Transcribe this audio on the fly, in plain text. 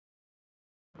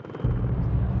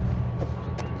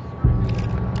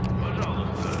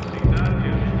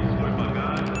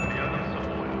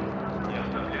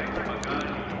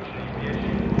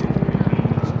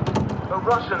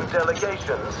Russian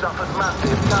delegation suffered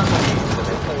massive casualties when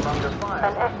they came under fire.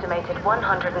 An estimated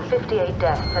 158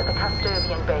 deaths at the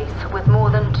Custodian base, with more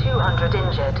than 200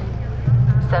 injured.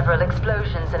 Several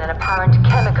explosions and an apparent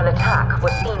chemical attack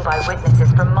were seen by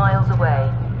witnesses from miles away.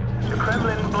 The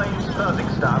Kremlin blames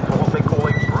Kazakhstan for what they call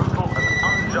a brutal and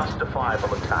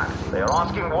unjustifiable attack. They are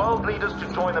asking world leaders to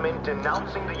join them in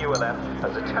denouncing the ULF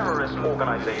as a terrorist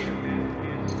organization.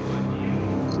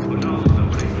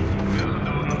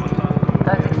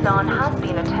 Kazakhstan has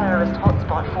been a terrorist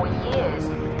hotspot for years,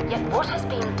 yet what has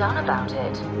been done about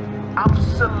it?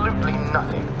 Absolutely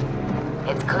nothing.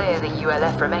 It's clear the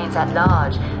ULF remains at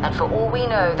large, and for all we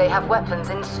know, they have weapons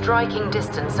in striking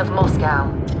distance of Moscow.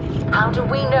 How do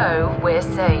we know we're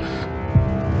safe?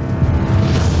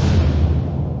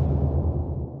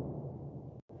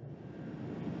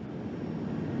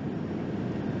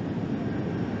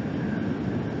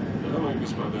 Дамы и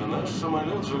господа, наш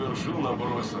самолет завершил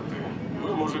набор высоты.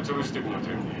 Вы можете расстегнуть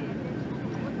ремни.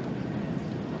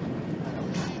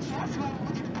 Сейчас вам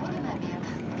будет подан обед.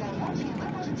 Горячий вы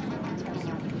можете выбрать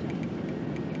меню.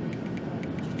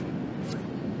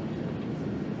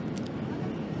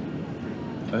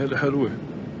 هلا حلوة.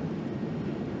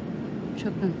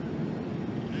 شكرا.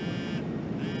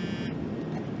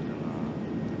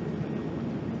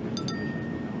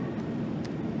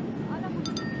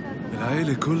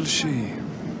 العيلة كل شيء.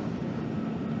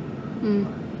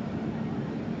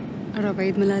 قرب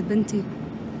عيد ميلاد بنتي.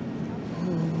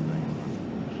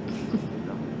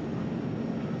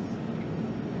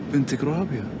 بنتك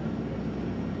رابية.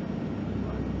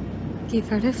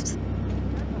 كيف عرفت؟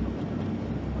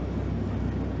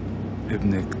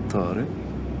 ابنك طارق،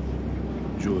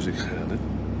 جوزك خالد.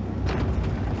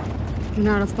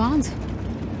 نعرف بعض؟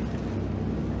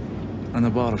 أنا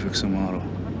بعرفك سمارة.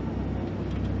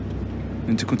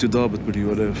 أنت كنت ضابط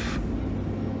باليولف.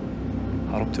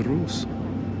 حاربت الروس.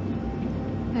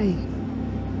 أي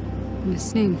من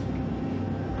سنين.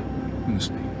 من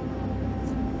سنين.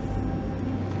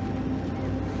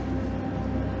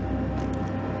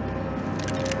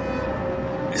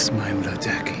 اسمعي ولا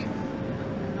تحكي.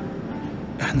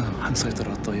 احنا حنسيطر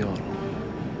على الطيارة.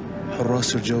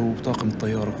 حراس الجو وطاقم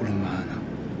الطيارة كلهم معانا.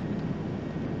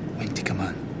 وانت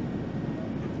كمان.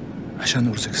 عشان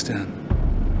أورزكستان.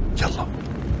 يلا.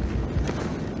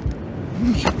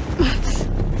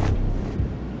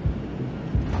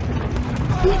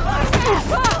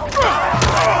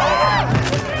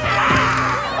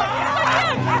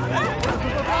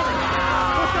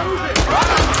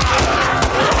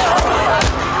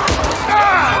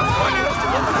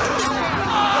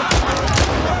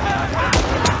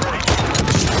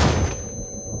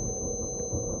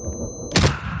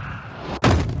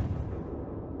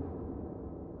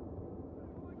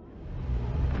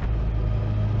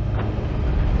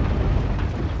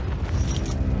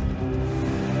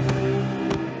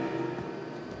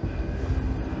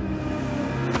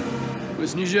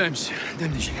 Снижаемся. Дай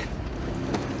мне жилет.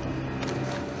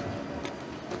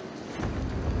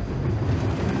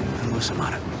 Hello,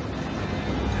 Samara.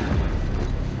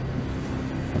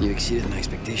 You exceeded my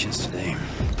expectations today.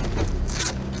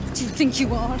 What do you think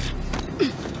you are?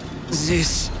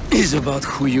 This is about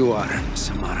who you are,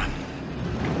 Samara.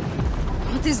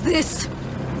 What is this?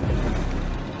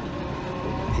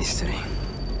 History.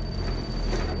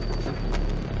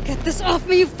 Get this off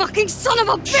me, you fucking son of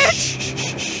a bitch!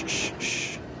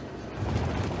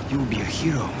 You will be a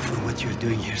hero for what you're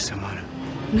doing here, Samara.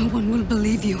 No one will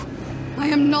believe you. I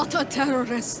am not a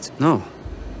terrorist. No.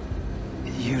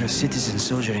 You're a citizen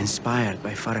soldier inspired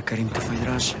by Farah Karim to fight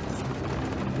Russia.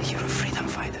 You're a freedom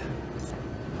fighter.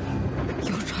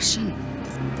 You're Russian.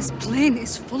 This plane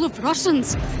is full of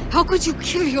Russians. How could you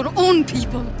kill your own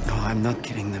people? No, I'm not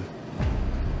killing them.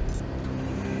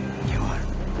 You are.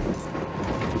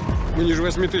 Мы ниже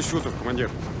 8000 футов, командир.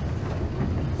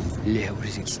 Лео в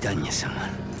Узбекистане,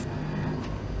 Самара.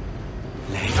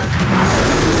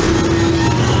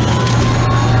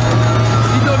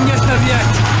 Идем не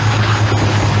оставлять!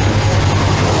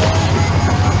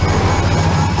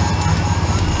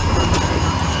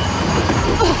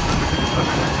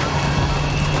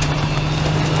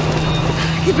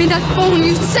 Give me that phone,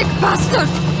 you sick bastard!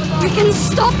 We can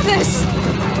stop this!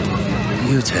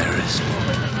 You terrorist.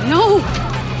 No!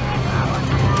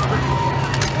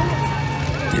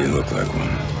 You look like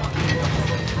one.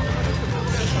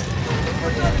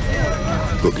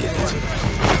 Go get it.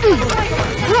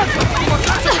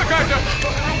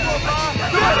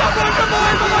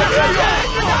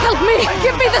 Help me!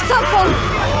 Give me the cell phone!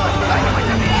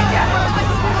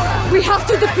 We have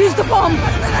to defuse the bomb!